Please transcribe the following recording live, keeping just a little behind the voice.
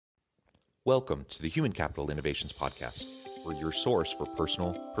Welcome to the Human Capital Innovations Podcast. We're your source for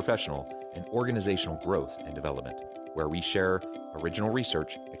personal, professional, and organizational growth and development, where we share original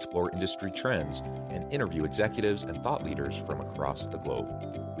research, explore industry trends, and interview executives and thought leaders from across the globe.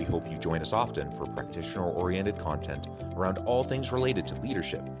 We hope you join us often for practitioner-oriented content around all things related to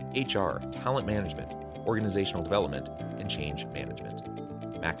leadership, HR, talent management, organizational development, and change management.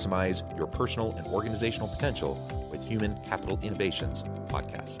 Maximize your personal and organizational potential with Human Capital Innovations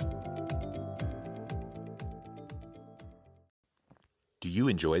Podcast. Do you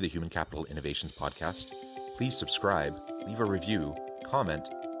enjoy the Human Capital Innovations Podcast? Please subscribe, leave a review, comment,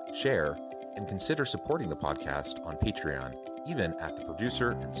 share, and consider supporting the podcast on Patreon, even at the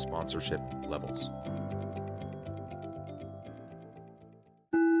producer and sponsorship levels.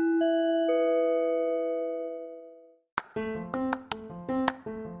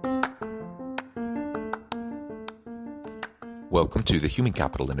 Welcome to the Human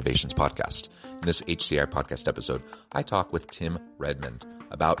Capital Innovations Podcast. In this HCI podcast episode, I talk with Tim Redmond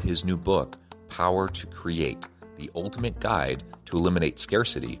about his new book, Power to Create, the ultimate guide to eliminate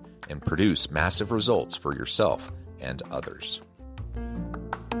scarcity and produce massive results for yourself and others.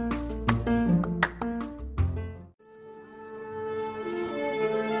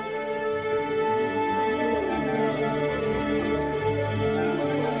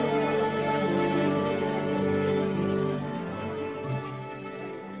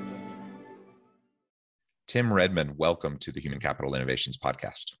 Tim Redmond, welcome to the Human Capital Innovations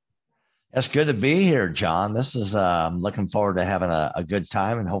Podcast. It's good to be here, John. This is I'm looking forward to having a good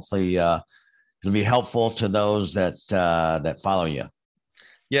time, and hopefully it'll be helpful to those that follow you.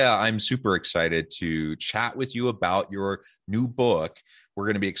 Yeah, I'm super excited to chat with you about your new book. We're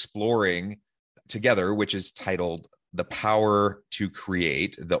going to be exploring together, which is titled The Power to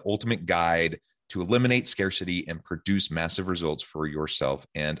Create, the ultimate guide to eliminate scarcity and produce massive results for yourself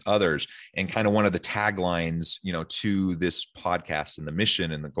and others. And kind of one of the taglines, to this podcast, and the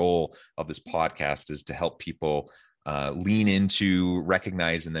mission and the goal of this podcast is to help people lean into,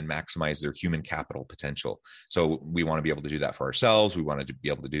 recognize, and then maximize their human capital potential. So we want to be able to do that for ourselves. We wanted to be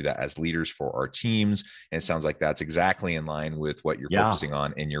able to do that as leaders for our teams. And it sounds like that's exactly in line with what you're focusing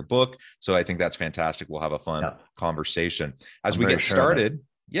on in your book. So I think that's fantastic. We'll have a fun conversation. As we get started,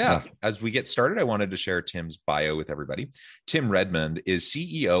 as we get started, I wanted to share Tim's bio with everybody. Tim Redmond is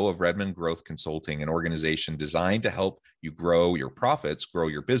CEO of Redmond Growth Consulting, an organization designed to help you grow your profits, grow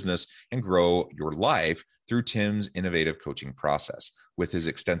your business, and grow your life through Tim's innovative coaching process. With his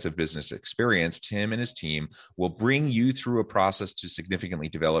extensive business experience, Tim and his team will bring you through a process to significantly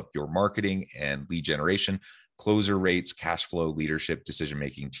develop your marketing and lead generation, closer rates, cash flow, leadership,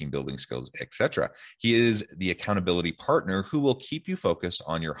 decision-making, team building skills, etc. He is the accountability partner who will keep you focused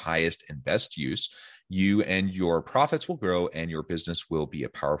on your highest and best use. You and your profits will grow, and your business will be a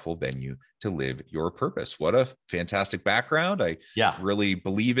powerful venue to live your purpose. What a fantastic background. I really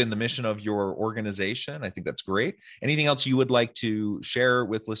believe in the mission of your organization. I think that's great. Anything else you would like to share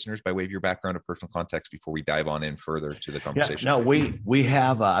with listeners by way of your background or personal context before we dive on in further to the conversation? We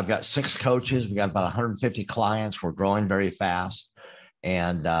have, I've got 6 coaches. We got about 150 clients. We're growing very fast.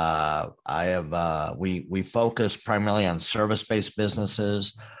 And we focus primarily on service-based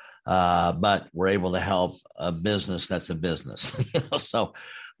businesses. But we're able to help a business that's a business.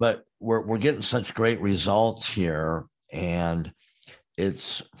 But we're getting such great results here, and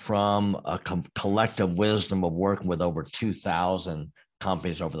it's from a collective wisdom of working with over 2,000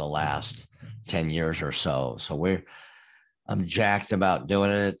 companies over the last 10 years or so. So I'm jacked about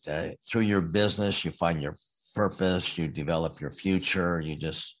doing it. Through your business, you find your purpose, you develop your future.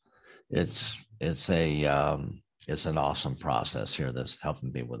 It's an awesome process here that's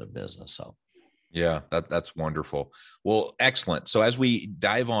helping me with a business. So, yeah, that's wonderful. Well, excellent. So as we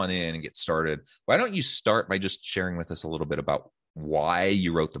dive on in and get started, why don't you start by just sharing with us a little bit about why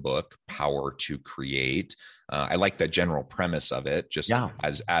you wrote the book, Power to Create? I like the general premise of it, just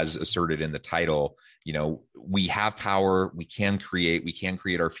as asserted in the title. We have power, we can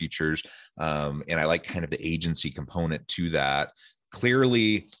create our futures. And I like kind of the agency component to that.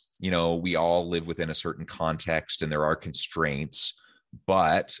 Clearly, we all live within a certain context and there are constraints,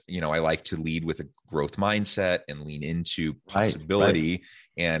 but, I like to lead with a growth mindset and lean into possibility. Right.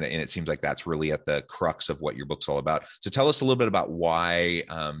 And it seems like that's really at the crux of what your book's all about. So tell us a little bit about why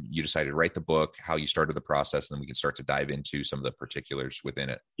you decided to write the book, how you started the process, and then we can start to dive into some of the particulars within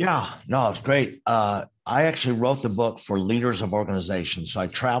it. Yeah, no, it's great. I actually wrote the book for leaders of organizations. So I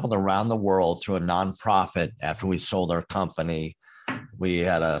traveled around the world through a nonprofit after we sold our company. We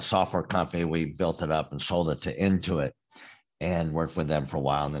had a software company. We built it up and sold it to Intuit and worked with them for a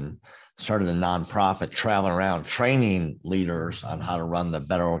while. And then started a nonprofit traveling around training leaders on how to run the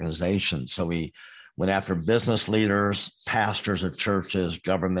better organization. So we went after business leaders, pastors of churches,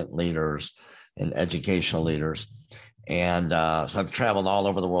 government leaders, and educational leaders. And so I've traveled all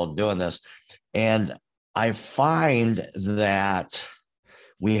over the world doing this. And I find that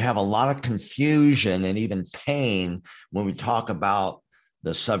we have a lot of confusion and even pain when we talk about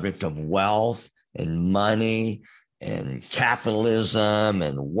the subject of wealth and money and capitalism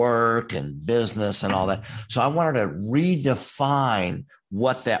and work and business and all that. So I wanted to redefine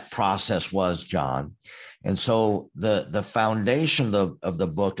what that process was, John. And so the foundation of the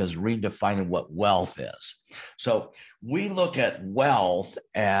book is redefining what wealth is. So we look at wealth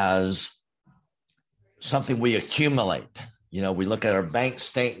as something we accumulate. You know, we look at our bank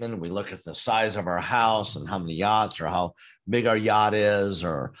statement, we look at the size of our house and how many yachts or how big our yacht is,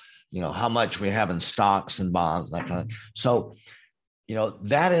 or, you know, how much we have in stocks and bonds, and that kind of. So, you know,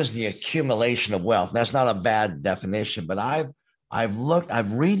 that is the accumulation of wealth. That's not a bad definition, but I've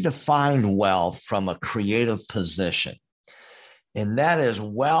redefined wealth from a creative position. And that is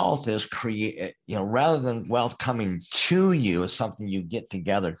wealth is rather than wealth coming to you as something you get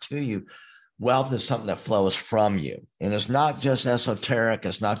together to you, wealth is something that flows from you. And it's not just esoteric.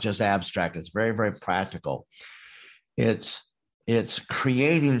 It's not just abstract. It's very, very practical. It's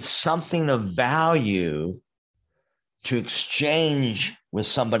creating something of value to exchange with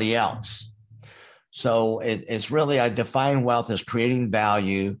somebody else. So it's really, I define wealth as creating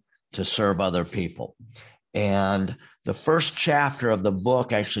value to serve other people. And the first chapter of the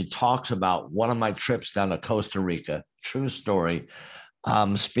book actually talks about one of my trips down to Costa Rica, true story.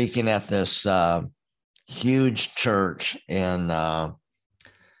 Speaking at this huge church in a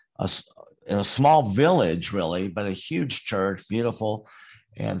small village, really, but a huge church, beautiful,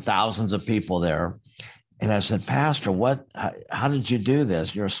 and thousands of people there. And I said, Pastor, how did you do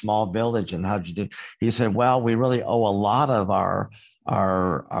this? You're a small village, and how'd you do? He said, well, we really owe a lot of our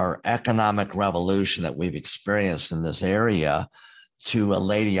economic revolution that we've experienced in this area to a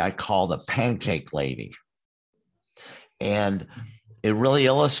lady I call the pancake lady. And it really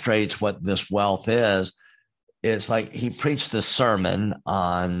illustrates what this wealth is. It's like he preached this sermon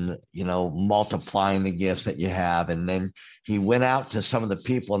on, you know, multiplying the gifts that you have. And then he went out to some of the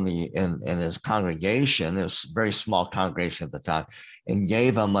people in his congregation. It was a very small congregation at the time, and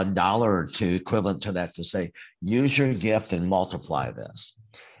gave them $1 or $2 equivalent to that to say, use your gift and multiply this.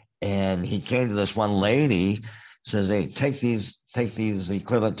 And he came to this one lady, says, hey, take these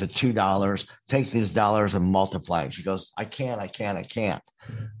equivalent to $2, take these dollars and multiply. She goes, I can't.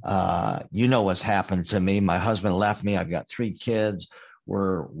 You know what's happened to me. My husband left me. I've got 3 kids.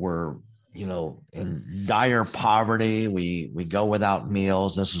 We're you know, in dire poverty. We go without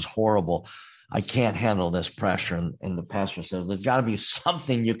meals. This is horrible. I can't handle this pressure. And the pastor said, there's got to be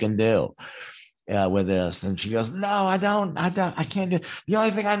something you can do with this. And she goes, no, I can't do it. The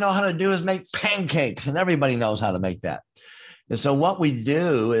only thing I know how to do is make pancakes, and everybody knows how to make that. And so what we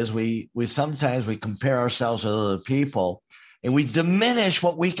do is we sometimes compare ourselves with other people, and we diminish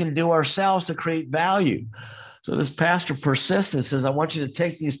what we can do ourselves to create value. So this pastor persists and says, I want you to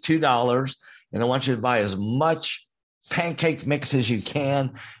take these $2 and I want you to buy as much pancake mix as you can.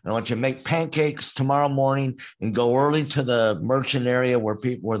 And I want you to make pancakes tomorrow morning and go early to the merchant area where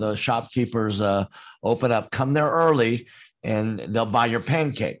the shopkeepers open up. Come there early and they'll buy your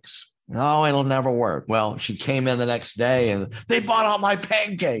pancakes. No, it'll never work. Well, she came in the next day and they bought all my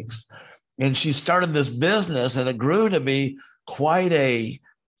pancakes. And she started this business, and it grew to be quite a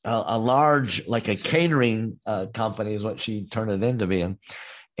large, like a catering company is what she turned it into being.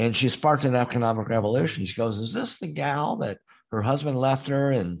 And she sparked an economic revolution. She goes, is this the gal that her husband left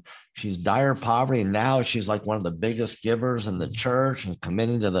her and she's dire poverty? And now she's like one of the biggest givers in the church and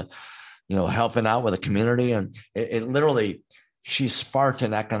committing to the, you know, helping out with the community. And it literally, she sparked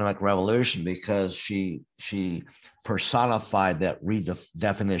an economic revolution because she personified that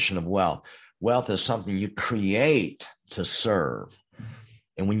redefinition of wealth. Wealth is something you create to serve.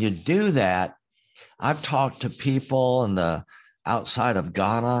 And when you do that, I've talked to people in the outside of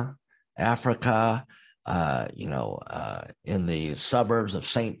Ghana, Africa, in the suburbs of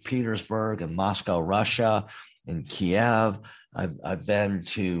St. Petersburg and Moscow, Russia, in Kiev. I've been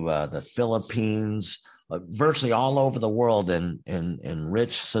to the Philippines, virtually all over the world in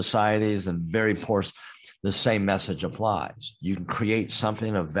rich societies and very poor. The same message applies. You can create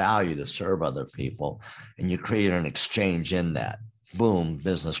something of value to serve other people, and you create an exchange in that. Boom,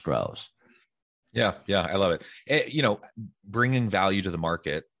 business grows. Yeah, I love it. Bringing value to the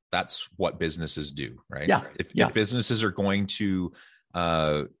market, that's what businesses do, right? Yeah. If businesses are going to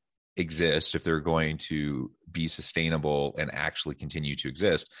exist, if they're going to be sustainable and actually continue to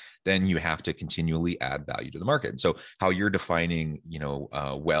exist, then you have to continually add value to the market. And so how you're defining,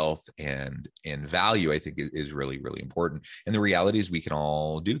 wealth and value, I think is really, really important. And the reality is we can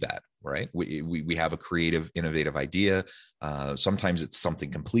all do that, right? We have a creative, innovative idea. Sometimes it's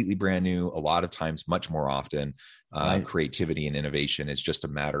something completely brand new. A lot of times, much more often, right, creativity and innovation is just a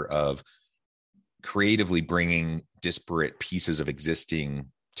matter of creatively bringing disparate pieces of existing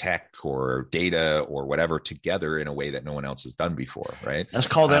tech or data or whatever together in a way that no one else has done before, right? That's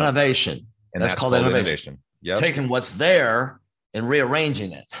called innovation. And that's called innovation. Yep. Taking what's there and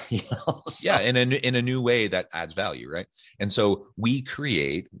rearranging it. So. Yeah, in a new way that adds value, right? And so we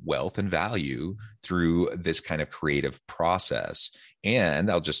create wealth and value through this kind of creative process. And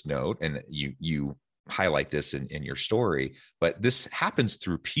I'll just note, and you highlight this in your story, but this happens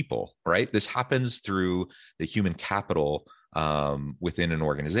through people, right? This happens through the human capital within an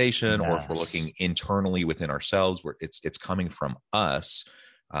organization, or if we're looking internally within ourselves, where it's coming from us.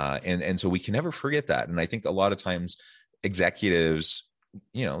 And so we can never forget that. And I think a lot of times executives,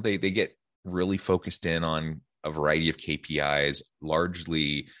 they get really focused in on a variety of KPIs,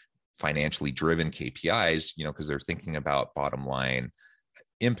 largely financially driven KPIs, because they're thinking about bottom line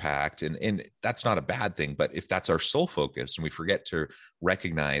impact, and that's not a bad thing. But if that's our sole focus and we forget to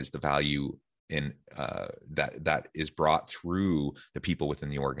recognize the value in that is brought through the people within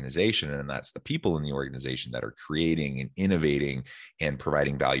the organization, and that's the people in the organization that are creating and innovating and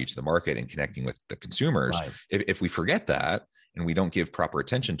providing value to the market and connecting with the consumers. Right. If we forget that and we don't give proper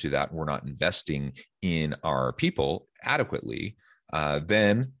attention to that, we're not investing in our people adequately,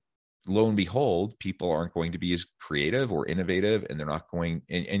 then lo and behold, people aren't going to be as creative or innovative, and they're not going,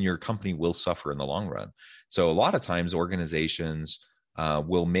 and your company will suffer in the long run. So a lot of times organizations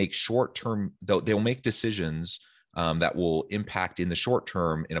will make short-term, they'll make decisions that will impact in the short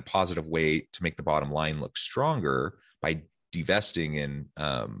term in a positive way to make the bottom line look stronger by divesting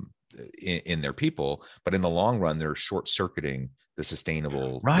in their people. But in the long run, they're short-circuiting the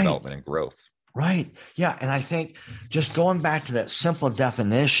sustainable development and growth. Right. Yeah. And I think just going back to that simple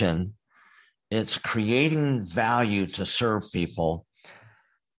definition, it's creating value to serve people.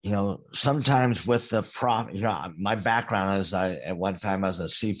 Sometimes with the profit, my background is at one time as a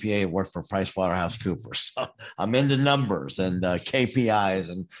CPA, worked for PricewaterhouseCoopers. So I'm into numbers and KPIs,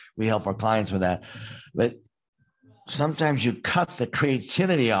 and we help our clients with that. But sometimes you cut the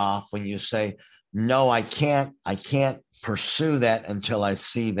creativity off when you say, no, I can't pursue that until I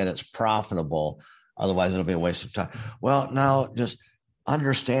see that it's profitable. Otherwise, it'll be a waste of time. Well, now just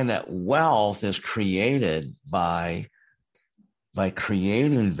understand that wealth is created by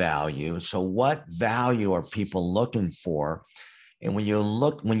creating value. So what value are people looking for? And when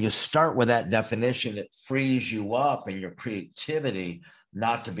you start with that definition, it frees you up in your creativity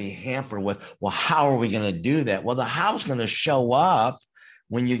not to be hampered with, well, how are we going to do that? Well, the how's going to show up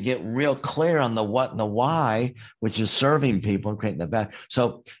when you get real clear on the what and the why, which is serving people and creating the value.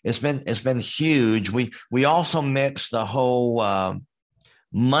 So it's been huge. We also mix the whole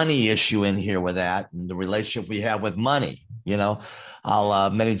money issue in here with that, and the relationship we have with money.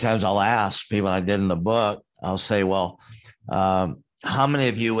 Many times I'll ask people, I did in the book, I'll say, well, how many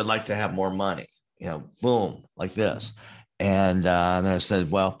of you would like to have more money? Boom, like this. And then I said,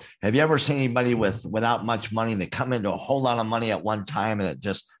 well, have you ever seen anybody without much money and they come into a whole lot of money at one time and it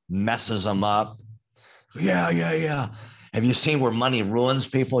just messes them up? Yeah. Have you seen where money ruins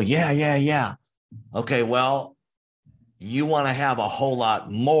people? Yeah. Okay, well, you want to have a whole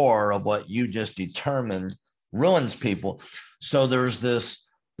lot more of what you just determined ruins people. So there's this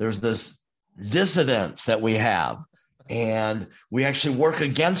dissidence that we have, and we actually work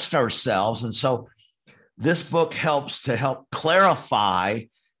against ourselves. And so this book helps clarify,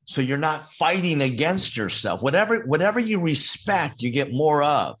 so you're not fighting against yourself. Whatever you respect, you get more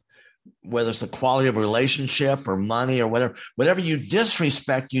of, whether it's the quality of a relationship or money or whatever you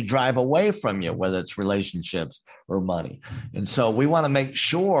disrespect, you drive away from you, whether it's relationships or money. And so we want to make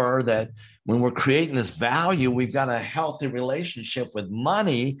sure that when we're creating this value, we've got a healthy relationship with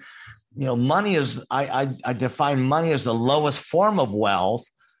money. Money is, I define money as the lowest form of wealth,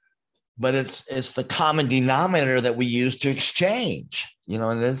 but it's the common denominator that we use to exchange,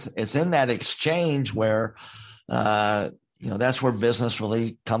 and it's in that exchange where, that's where business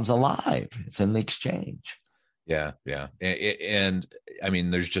really comes alive. It's in the exchange. Yeah. And I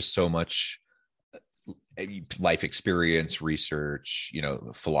mean, there's just so much life experience, research,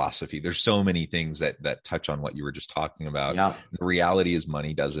 philosophy. There's so many things that touch on what you were just talking about. Yeah. The reality is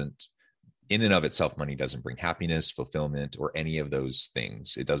money doesn't, in and of itself, money doesn't bring happiness, fulfillment, or any of those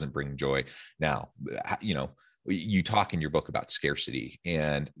things. It doesn't bring joy. Now, you talk in your book about scarcity,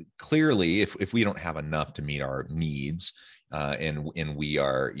 and clearly if we don't have enough to meet our needs, and we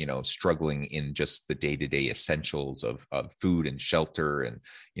are, struggling in just the day-to-day essentials of food and shelter, and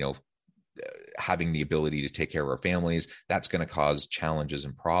having the ability to take care of our families, that's going to cause challenges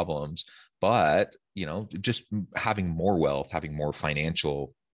and problems. But just having more wealth, having more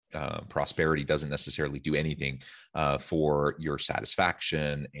financial prosperity doesn't necessarily do anything for your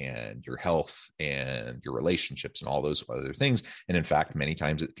satisfaction and your health and your relationships and all those other things. And in fact, many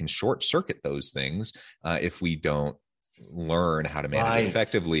times it can short circuit those things if we don't learn how to manage it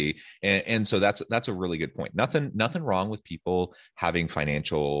effectively. And so that's a really good point. Nothing wrong with people having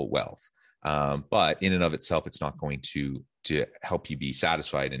financial wealth. But in and of itself, it's not going to help you be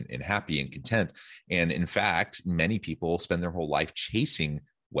satisfied and happy and content. And in fact, many people spend their whole life chasing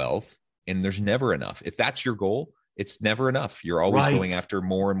wealth, and there's never enough. If that's your goal, it's never enough. You're always going after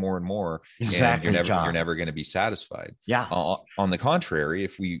more and more and more. Exactly, and you're never going to be satisfied. Yeah. On the contrary,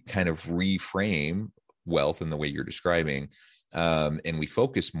 if we kind of reframe wealth in the way you're describing, and we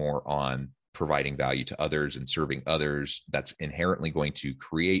focus more on providing value to others and serving others, that's inherently going to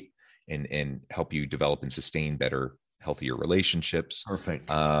create and help you develop and sustain better, healthier relationships. Perfect.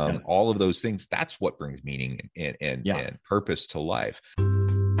 All of those things, that's what brings meaning and purpose to life.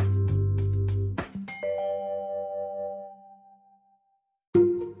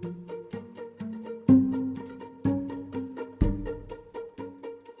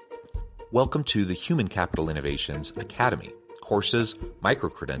 Welcome to the Human Capital Innovations Academy. Courses,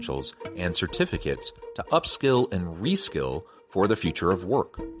 micro-credentials, and certificates to upskill and reskill for the future of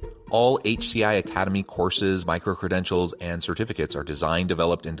work. All HCI Academy courses, micro-credentials, and certificates are designed,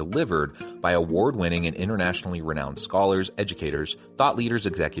 developed, and delivered by award-winning and internationally renowned scholars, educators, thought leaders,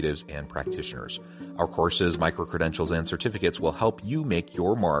 executives, and practitioners. Our courses, micro-credentials, and certificates will help you make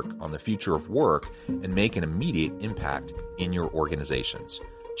your mark on the future of work and make an immediate impact in your organizations.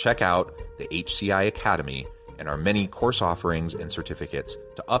 Check out the HCI Academy and our many course offerings and certificates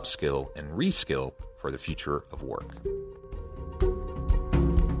to upskill and reskill for the future of work.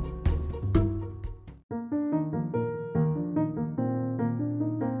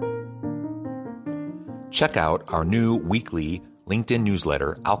 Check out our new weekly LinkedIn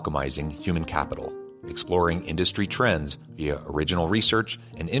newsletter, Alchemizing Human Capital, exploring industry trends via original research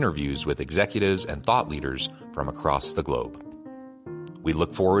and interviews with executives and thought leaders from across the globe. We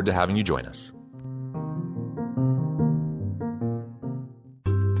look forward to having you join us.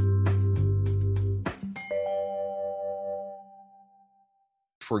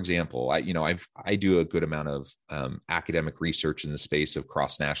 For example, I do a good amount of academic research in the space of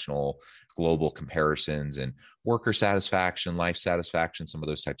cross-national global comparisons and worker satisfaction, life satisfaction, some of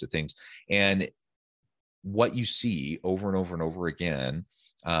those types of things. And what you see over and over and over again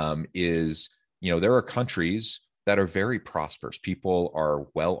is, there are countries that are very prosperous. People are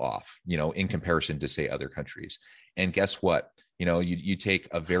well off, in comparison to, say, other countries. And guess what? You take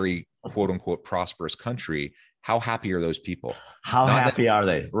a very quote unquote prosperous country. How happy are those people? How happy are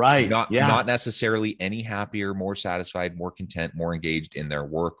they? Right. Not necessarily any happier, more satisfied, more content, more engaged in their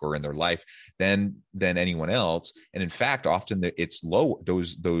work or in their life than anyone else. And in fact, often it's low.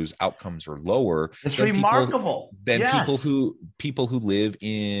 Those outcomes are lower. It's remarkable. People who live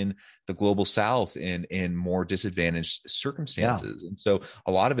in the global South in more disadvantaged circumstances. Yeah. And so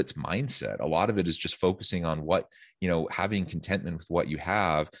a lot of it's mindset. A lot of it is just focusing on what, having contentment with what you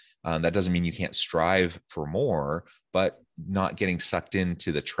have. That doesn't mean you can't strive for more, but not getting sucked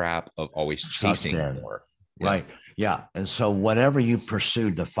into the trap of always chasing more. Yeah. Right. Yeah. And so whatever you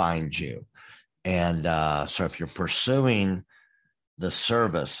pursue defines you. And so if you're pursuing the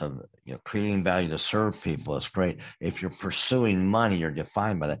service of creating value to serve people, it's great. If you're pursuing money, you're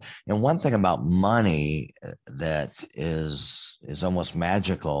defined by that. And one thing about money that is almost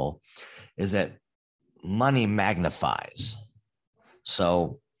magical is that money magnifies.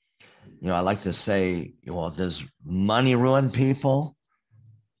 So I like to say, does money ruin people,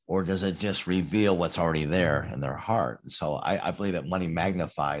 or does it just reveal what's already there in their heart? And so I believe that money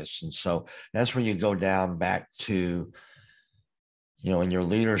magnifies. And so that's where you go down back to, in your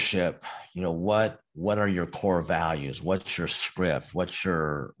leadership, what are your core values? What's your script?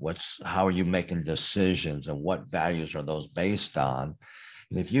 How are you making decisions, and what values are those based on?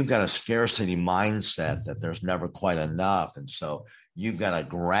 And if you've got a scarcity mindset that there's never quite enough, and so you've got to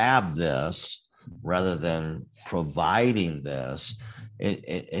grab this rather than providing this,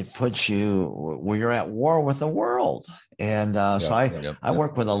 it puts you where you're at war with the world. And so I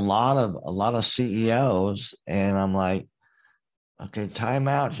work with a lot of CEOs, and I'm like, okay, time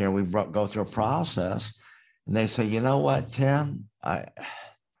out here. We go through a process, and they say, you know what, Tim,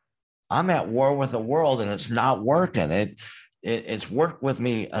 I'm at war with the world and it's not working. It's worked with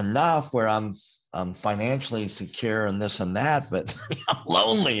me enough where I'm financially secure and this and that, but I'm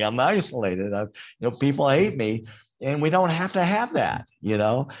lonely. I'm isolated. People hate me, and we don't have to have that.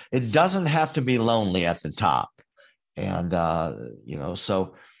 It doesn't have to be lonely at the top. And,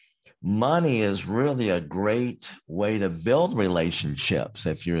 so money is really a great way to build relationships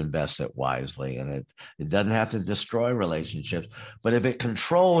if you invest it wisely. And it doesn't have to destroy relationships, but if it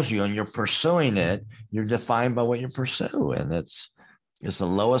controls you and you're pursuing it, you're defined by what you pursue. And it's the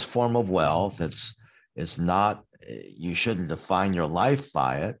lowest form of wealth. It's not, you shouldn't define your life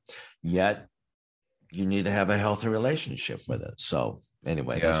by it, yet you need to have a healthy relationship with it. So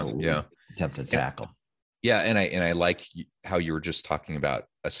anyway, that's what we attempt to tackle. Yeah. And I like how you were just talking about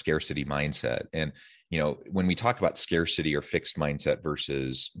a scarcity mindset. And, when we talk about scarcity or fixed mindset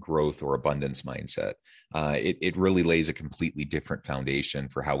versus growth or abundance mindset, it really lays a completely different foundation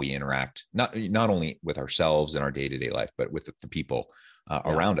for how we interact, not only with ourselves in our day-to-day life, but with the people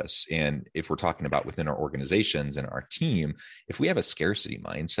around us. And if we're talking about within our organizations and our team, if we have a scarcity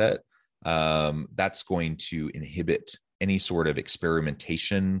mindset, that's going to inhibit any sort of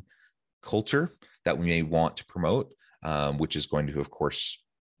experimentation culture that we may want to promote, which is going to, of course,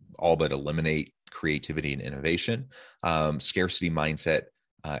 all but eliminate creativity and innovation. Scarcity mindset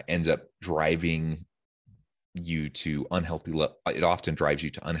ends up driving you to it often drives you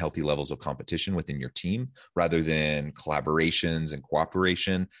to unhealthy levels of competition within your team rather than collaborations and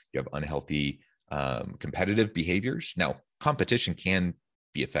cooperation. You have unhealthy competitive behaviors. Now, competition can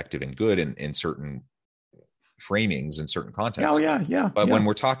be effective and good in certain framings in certain contexts. But when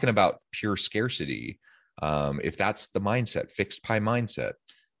we're talking about pure scarcity, if that's the mindset, fixed pie mindset,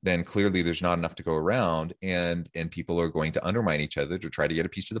 then clearly there's not enough to go around, and people are going to undermine each other to try to get a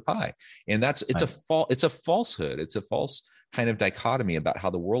piece of the pie. And it's a falsehood. It's a false kind of dichotomy about how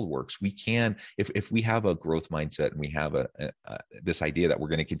the world works. We can, if we have a growth mindset and we have this idea that we're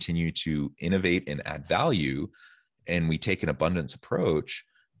going to continue to innovate and add value, and we take an abundance approach,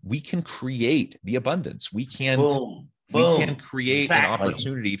 we can create the abundance. We can create an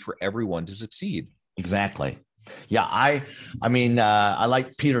opportunity for everyone to succeed. Exactly. Yeah. I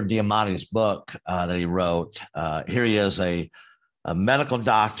like Peter Diamandis' book that he wrote. Here he is, a medical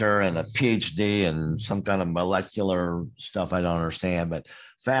doctor and a PhD in some kind of molecular stuff I don't understand, but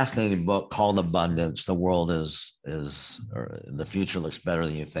fascinating book called Abundance. The world or the future looks better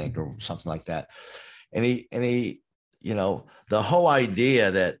than you think, or something like that. And he, the whole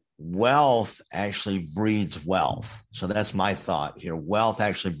idea that wealth actually breeds wealth. So that's my thought here. Wealth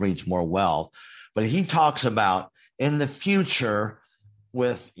actually breeds more wealth. But he talks about in the future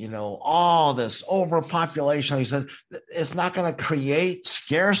with, all this overpopulation, he said, it's not going to create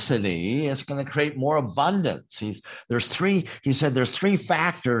scarcity. It's going to create more abundance. There's three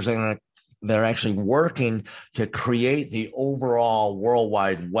factors that are actually working to create the overall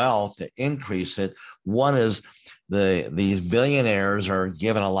worldwide wealth to increase it. One is these billionaires are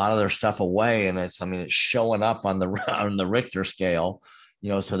giving a lot of their stuff away, and it's showing up on the Richter scale.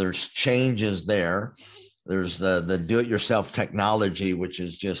 So there's changes there. There's the do-it-yourself technology, which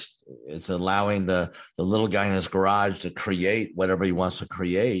is it's allowing the little guy in his garage to create whatever he wants to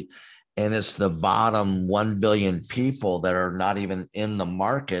create. And it's the bottom 1 billion people that are not even in the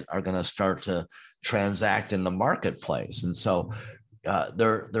market are going to start to transact in the marketplace. And so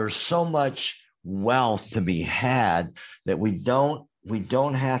there's so much wealth to be had that we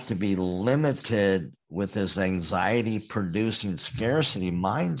don't have to be limited with this anxiety producing scarcity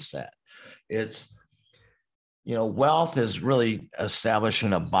mindset. It's, wealth is really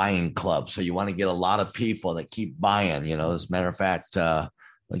establishing a buying club. So you want to get a lot of people that keep buying. As a matter of fact, a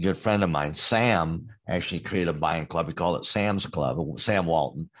good friend of mine, Sam, actually created a buying club. We call it Sam's Club. Sam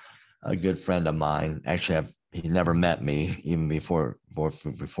Walton, a good friend of mine. Actually, he never met me even before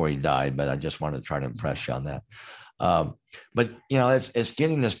he died, but I just wanted to try to impress you on that. But it's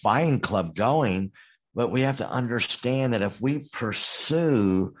getting this buying club going, but we have to understand that if we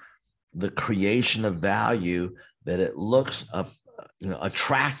pursue the creation of value, that it looks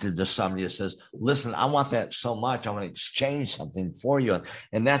attractive to somebody that says, listen, I want that so much, I want to exchange something for you.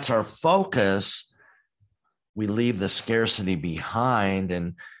 And that's our focus. We leave the scarcity behind,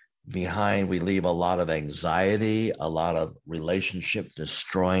 and behind we leave a lot of anxiety, a lot of relationship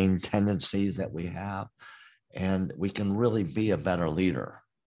destroying tendencies that we have. And we can really be a better leader.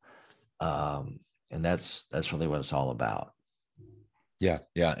 And that's really what it's all about. Yeah.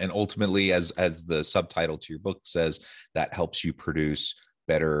 And ultimately, as the subtitle to your book says, that helps you produce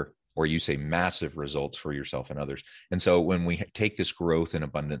better, or you say massive results for yourself and others. And so when we take this growth and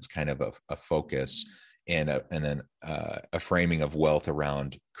abundance kind of a focus, a framing of wealth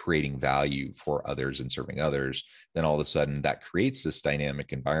around creating value for others and serving others, then all of a sudden that creates this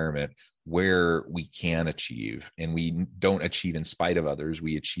dynamic environment where we can achieve, and we don't achieve in spite of others.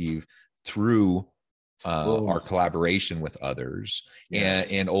 We achieve through our collaboration with others. Yes.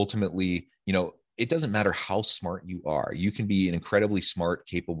 And ultimately, it doesn't matter how smart you are. You can be an incredibly smart,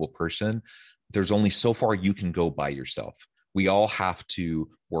 capable person. There's only so far you can go by yourself. We all have to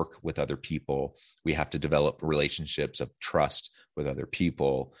work with other people. We have to develop relationships of trust with other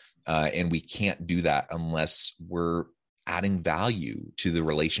people. And we can't do that unless we're adding value to the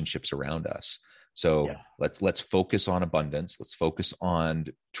relationships around us. So let's focus on abundance. Let's focus on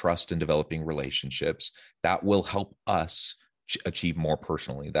trust and developing relationships. That will help us achieve more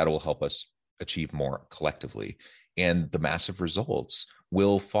personally. That will help us achieve more collectively. And the massive results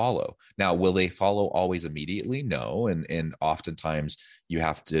will follow. Now, will they follow always immediately? No. And oftentimes you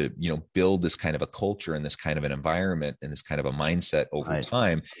have to, build this kind of a culture and this kind of an environment and this kind of a mindset over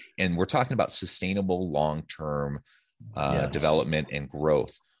time. And we're talking about sustainable long-term development and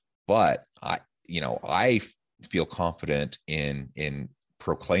growth. But I feel confident in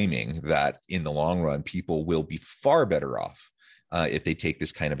proclaiming that in the long run, people will be far better off if they take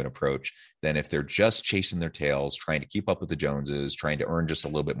this kind of an approach than if they're just chasing their tails, trying to keep up with the Joneses, trying to earn just a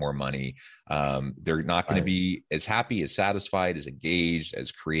little bit more money. They're not going to be as happy, as satisfied, as engaged,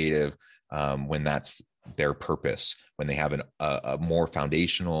 as creative when that's their purpose, when they have a more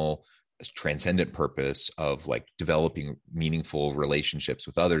foundational, transcendent purpose of like developing meaningful relationships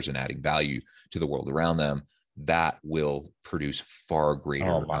with others and adding value to the world around them. That will produce far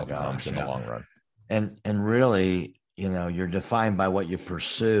greater outcomes in the long run. And really, you're defined by what you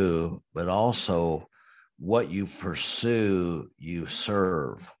pursue, but also what you pursue, you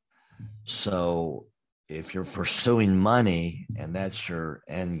serve. So if you're pursuing money and that's your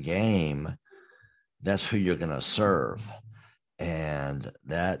end game, that's who you're going to serve. And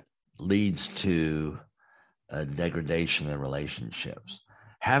that leads to a degradation in relationships.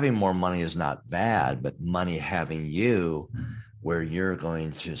 Having more money is not bad, but money having you, where you're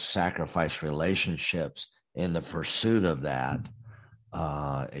going to sacrifice relationships in the pursuit of that,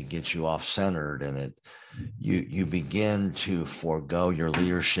 it gets you off-centered, and you begin to forego your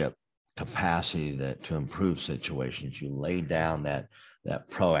leadership capacity to improve situations. You lay down that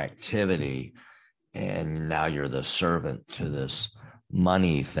proactivity, and now you're the servant to this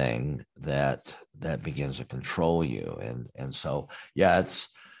money thing that begins to control you. And so,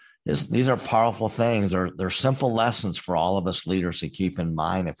 these are powerful things. They're simple lessons for all of us leaders to keep in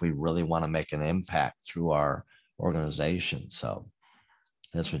mind if we really want to make an impact through our organization. So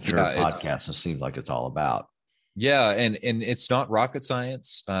that's what your podcast seems like it's all about. Yeah. And it's not rocket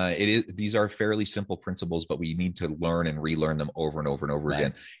science. These are fairly simple principles, but we need to learn and relearn them over and over and over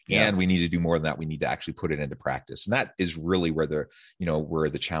again. And we need to do more than that. We need to actually put it into practice. And that is really where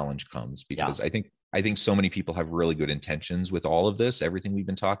the challenge comes, because I think so many people have really good intentions with all of this, everything we've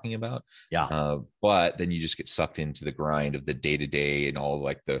been talking about. But then you just get sucked into the grind of the day-to-day and all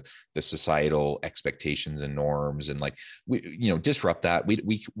like the societal expectations and norms, and like disrupt that.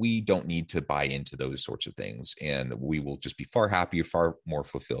 We don't need to buy into those sorts of things, and we will just be far happier, far more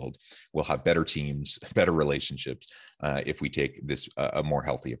fulfilled. We'll have better teams, better relationships if we take this a more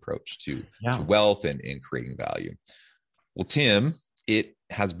healthy approach to wealth and creating value. Well, Tim, it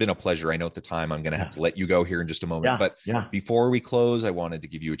has been a pleasure. I know at the time I'm going to have to let you go here in just a moment, but before we close, I wanted to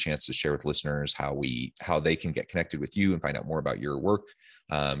give you a chance to share with listeners how they can get connected with you and find out more about your work,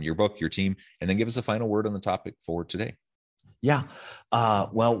 your book, your team, and then give us a final word on the topic for today.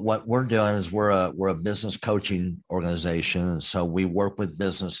 Well, what we're doing is we're a business coaching organization. And so we work with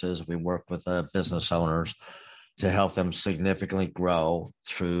businesses, we work with business owners to help them significantly grow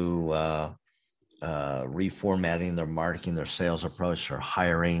through reformatting their marketing, their sales approach, their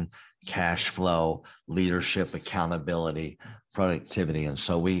hiring, cash flow, leadership, accountability, productivity. And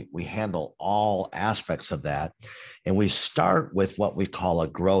so we handle all aspects of that. And we start with what we call a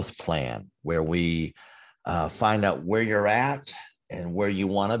growth plan, where we find out where you're at and where you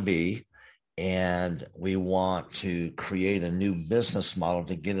want to be. And we want to create a new business model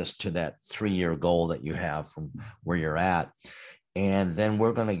to get us to that 3-year goal that you have from where you're at. And then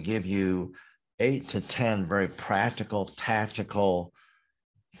we're going to give you 8 to 10 very practical, tactical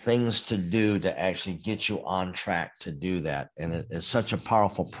things to do to actually get you on track to do that. And it's such a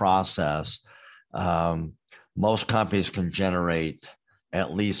powerful process. Most companies can generate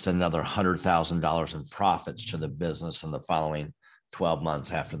at least another $100,000 in profits to the business in the following 12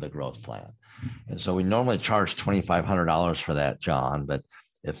 months after the growth plan. And so we normally charge $2,500 for that, John, but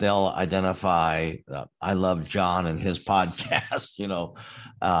if they'll identify, I love John and his podcast,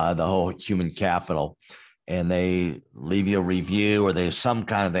 the whole human capital, and they leave you a review or they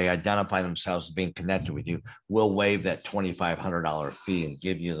identify themselves as being connected with you, we'll waive that $2,500 fee and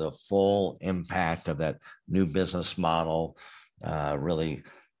give you the full impact of that new business model, really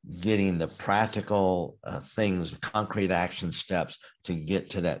getting the practical things, concrete action steps to get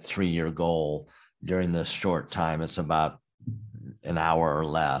to that 3-year goal during this short time. It's about an hour or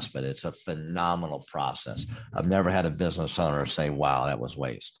less, but it's a phenomenal process. I've never had a business owner say, wow, that was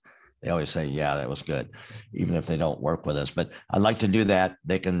waste. They always say, yeah, that was good, even if they don't work with us. But I'd like to do that.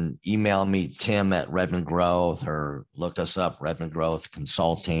 They can email me, Tim at Redmond Growth, or look us up, Redmond Growth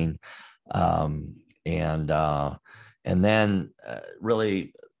Consulting. And then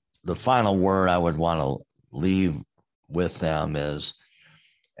really the final word I would want to leave with them is,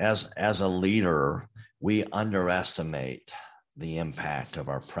 as a leader, we underestimate the impact of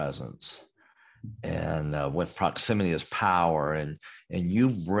our presence, and with proximity is power, and you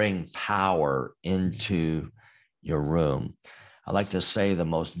bring power into your room. I like to say the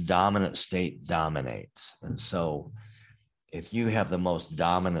most dominant state dominates. And so if you have the most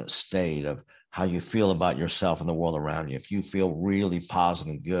dominant state of how you feel about yourself and the world around you, if you feel really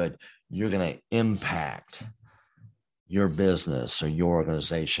positive and good, you're going to impact your business or your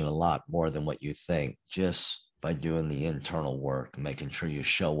organization a lot more than what you think, just by doing the internal work, making sure you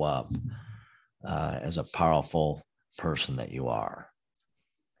show up as a powerful person that you are.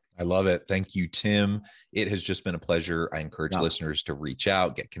 I love it. Thank you, Tim. It has just been a pleasure. I encourage listeners to reach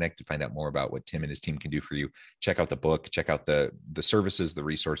out, get connected, find out more about what Tim and his team can do for you. Check out the book, check out the services, the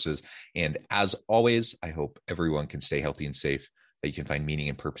resources. And as always, I hope everyone can stay healthy and safe, that you can find meaning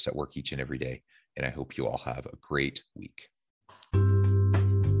and purpose at work each and every day. And I hope you all have a great week.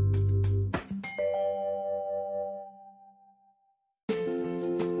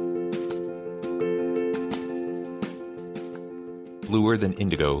 Bluer Than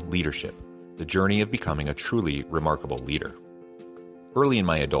Indigo Leadership, the journey of becoming a truly remarkable leader. Early in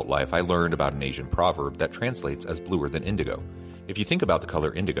my adult life, I learned about an Asian proverb that translates as bluer than indigo. If you think about the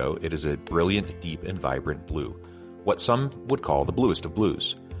color indigo, it is a brilliant, deep, and vibrant blue, what some would call the bluest of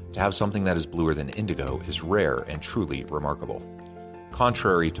blues. To have something that is bluer than indigo is rare and truly remarkable.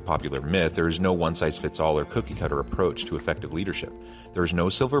 Contrary to popular myth, there is no one-size-fits-all or cookie-cutter approach to effective leadership. There is no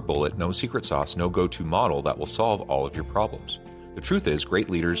silver bullet, no secret sauce, no go-to model that will solve all of your problems. The truth is, great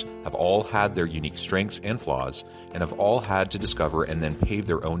leaders have all had their unique strengths and flaws, and have all had to discover and then pave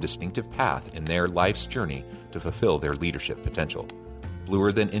their own distinctive path in their life's journey to fulfill their leadership potential.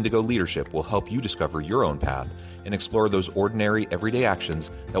 Bluer Than Indigo Leadership will help you discover your own path and explore those ordinary, everyday actions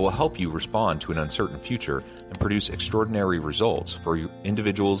that will help you respond to an uncertain future and produce extraordinary results for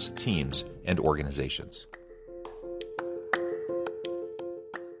individuals, teams, and organizations.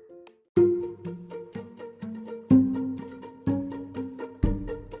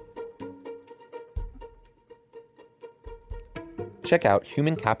 Check out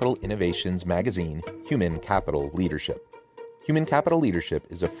Human Capital Innovations magazine, Human Capital Leadership. Human Capital Leadership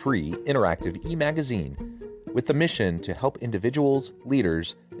is a free, interactive e-magazine with the mission to help individuals,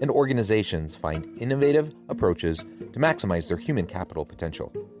 leaders, and organizations find innovative approaches to maximize their human capital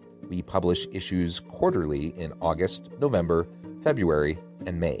potential. We publish issues quarterly in August, November, February,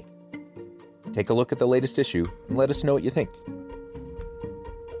 and May. Take a look at the latest issue and let us know what you think.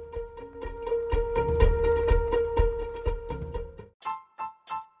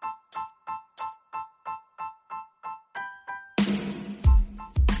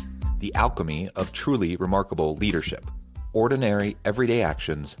 The alchemy of truly remarkable leadership. Ordinary, everyday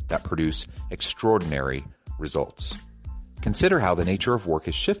actions that produce extraordinary results. Consider how the nature of work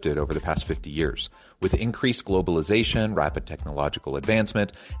has shifted over the past 50 years. With increased globalization, rapid technological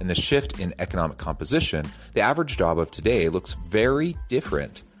advancement, and the shift in economic composition, the average job of today looks very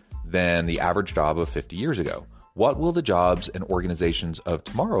different than the average job of 50 years ago. What will the jobs and organizations of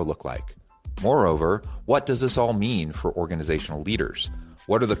tomorrow look like? Moreover, what does this all mean for organizational leaders?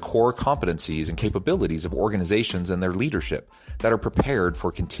 What are the core competencies and capabilities of organizations and their leadership that are prepared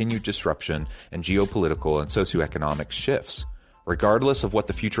for continued disruption and geopolitical and socioeconomic shifts? Regardless of what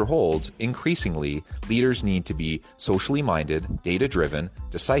the future holds, increasingly, leaders need to be socially minded, data-driven,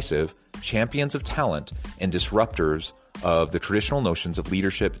 decisive, champions of talent, and disruptors of the traditional notions of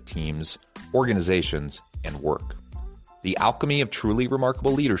leadership, teams, organizations, and work. The alchemy of truly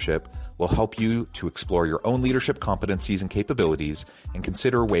remarkable leadership will help you to explore your own leadership competencies and capabilities and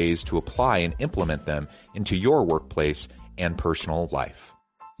consider ways to apply and implement them into your workplace and personal life.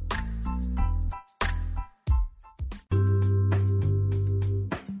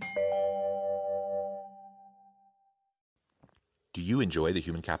 Do you enjoy the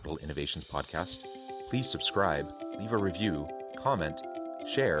Human Capital Innovations podcast? Please subscribe, leave a review, comment,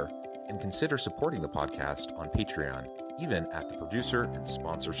 share, and consider supporting the podcast on Patreon, even at the producer and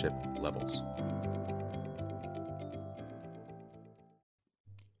sponsorship levels.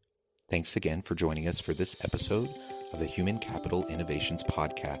 Thanks again for joining us for this episode of the Human Capital Innovations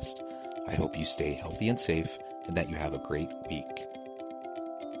podcast. I hope you stay healthy and safe and that you have a great week.